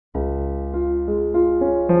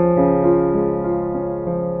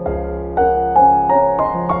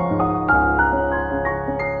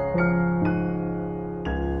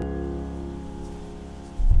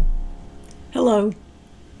Hello.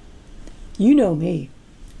 You know me,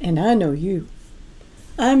 and I know you.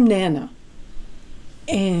 I'm Nana,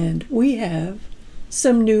 and we have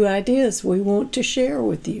some new ideas we want to share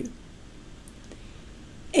with you.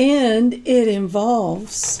 And it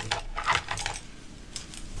involves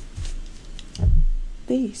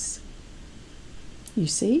these. You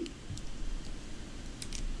see?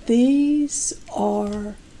 These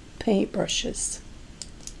are paintbrushes.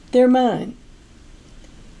 They're mine.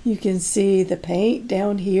 You can see the paint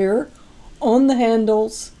down here on the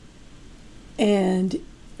handles and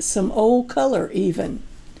some old color even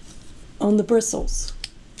on the bristles.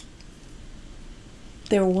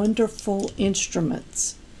 They're wonderful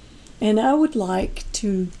instruments, and I would like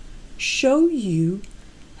to show you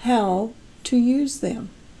how to use them.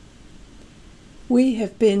 We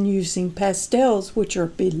have been using pastels, which are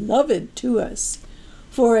beloved to us,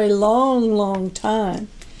 for a long, long time.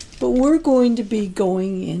 But we're going to be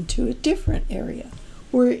going into a different area.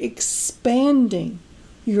 We're expanding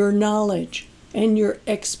your knowledge and your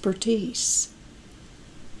expertise.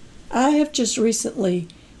 I have just recently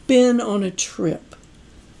been on a trip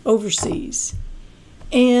overseas,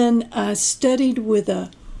 and I studied with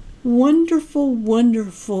a wonderful,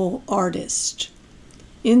 wonderful artist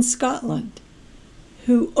in Scotland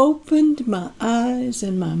who opened my eyes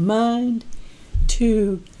and my mind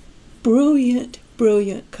to brilliant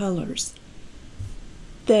colors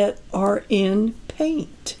that are in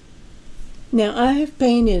paint. Now, I have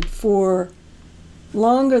painted for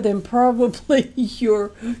longer than probably your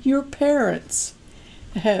parents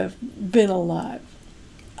have been alive.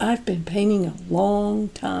 I've been painting a long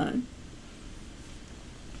time.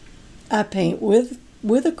 I paint with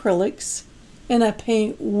acrylics, and I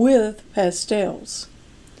paint with pastels.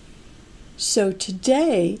 So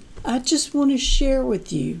today, I just want to share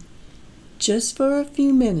with you, just for a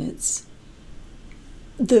few minutes,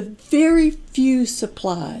 the very few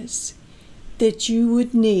supplies that you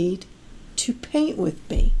would need to paint with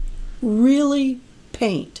me. Really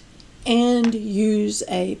paint and use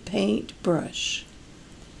a paintbrush.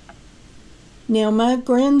 Now, my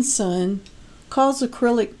grandson calls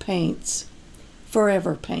acrylic paints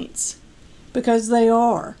forever paints because they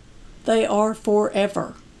are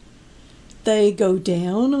forever. They go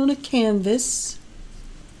down on a canvas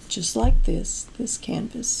just like this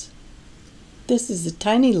canvas. This is a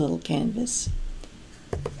tiny little canvas.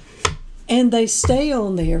 And they stay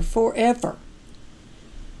on there forever.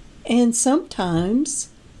 And sometimes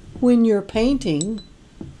when you're painting,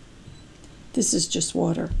 this is just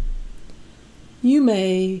water. You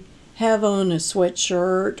may have on a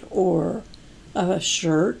sweatshirt or a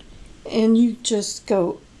shirt, and you just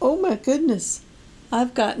go, oh my goodness,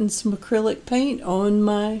 I've gotten some acrylic paint on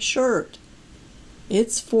my shirt.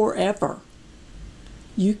 It's forever.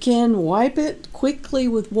 You can wipe it quickly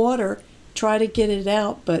with water, try to get it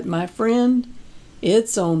out, but my friend,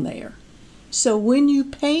 it's on there. So when you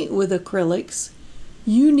paint with acrylics,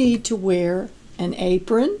 you need to wear an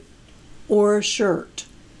apron or a shirt.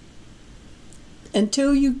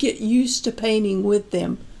 Until you get used to painting with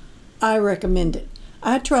them, I recommend it.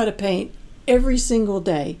 I try to paint every single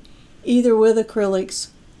day, either with acrylics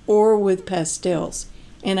or with pastels.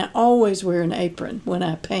 And I always wear an apron when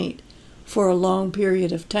I paint for a long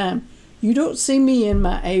period of time. You don't see me in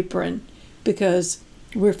my apron because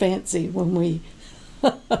we're fancy when we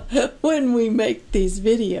when we make these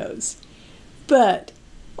videos. But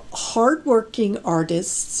hardworking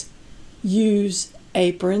artists use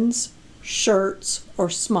aprons, shirts, or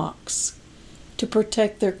smocks to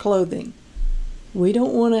protect their clothing. We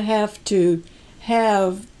don't want to have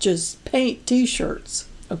just paint t-shirts,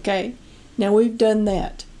 okay? Now we've done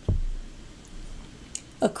that.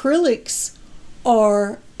 Acrylics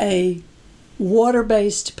are a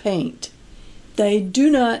water-based paint. They do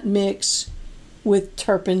not mix with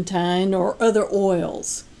turpentine or other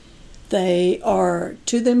oils. They are,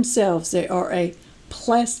 to themselves, they are a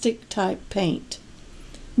plastic type paint.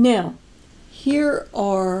 Now, here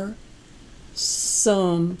are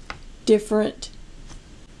some different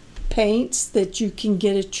paints that you can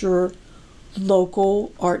get at your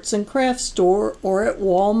local arts and crafts store or at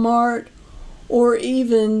Walmart or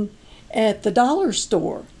even at the dollar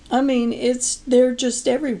store. I mean, they're just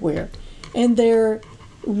everywhere, and they're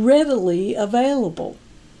readily available.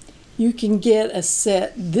 You can get a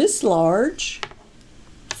set this large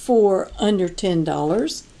for under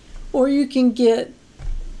 $10, or you can get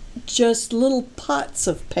just little pots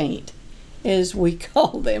of paint, as we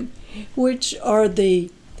call them, which are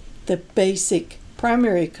the basic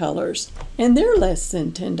primary colors, and they're less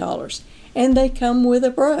than $10, and they come with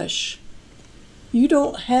a brush. You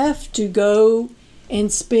don't have to go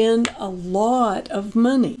and spend a lot of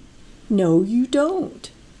money. No, you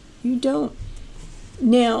don't. You don't.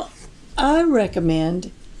 Now, I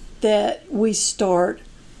recommend that we start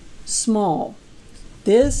small.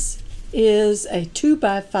 This is a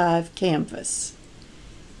 2x5 canvas,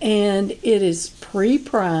 and it is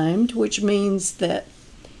pre-primed, which means that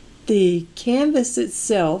the canvas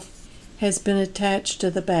itself has been attached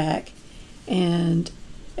to the back, and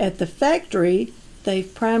at the factory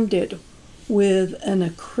they've primed it with an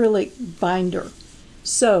acrylic binder.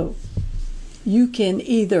 So you can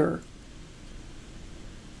either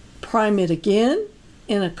prime it again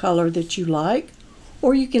in a color that you like,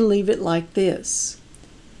 or you can leave it like this.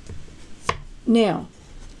 Now,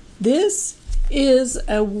 this is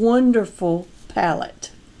a wonderful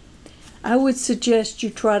palette. I would suggest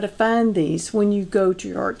you try to find these when you go to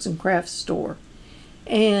your arts and crafts store.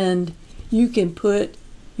 And you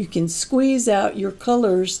can squeeze out your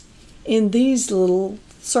colors in these little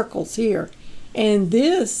circles here. And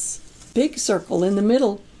this big circle in the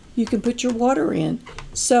middle, you can put your water in.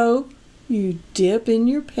 So you dip in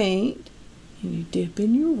your paint, and you dip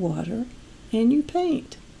in your water, and you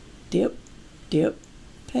paint. Dip, dip,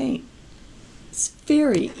 paint. It's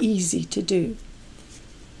very easy to do.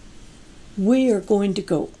 We are going to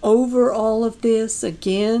go over all of this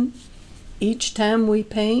again each time we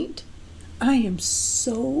paint. I am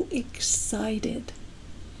so excited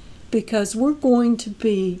because we're going to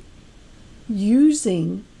be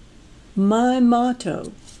using my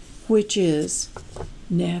motto, which is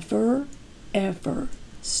never, ever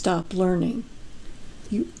stop learning.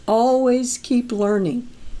 You always keep learning.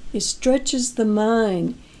 It stretches the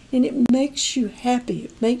mind and it makes you happy.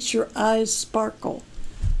 It makes your eyes sparkle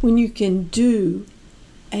when you can do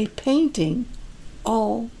a painting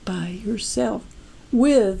all by yourself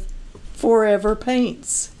with Forever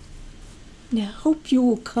Paints. Now, I hope you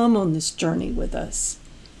will come on this journey with us.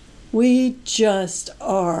 We just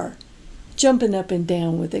are jumping up and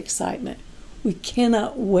down with excitement. We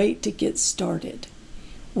cannot wait to get started.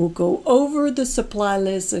 We'll go over the supply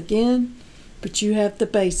list again, but you have the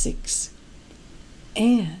basics.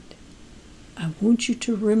 And I want you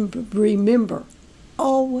to remember,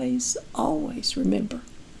 always, always remember,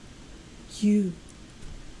 you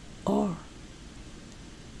are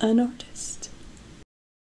an artist.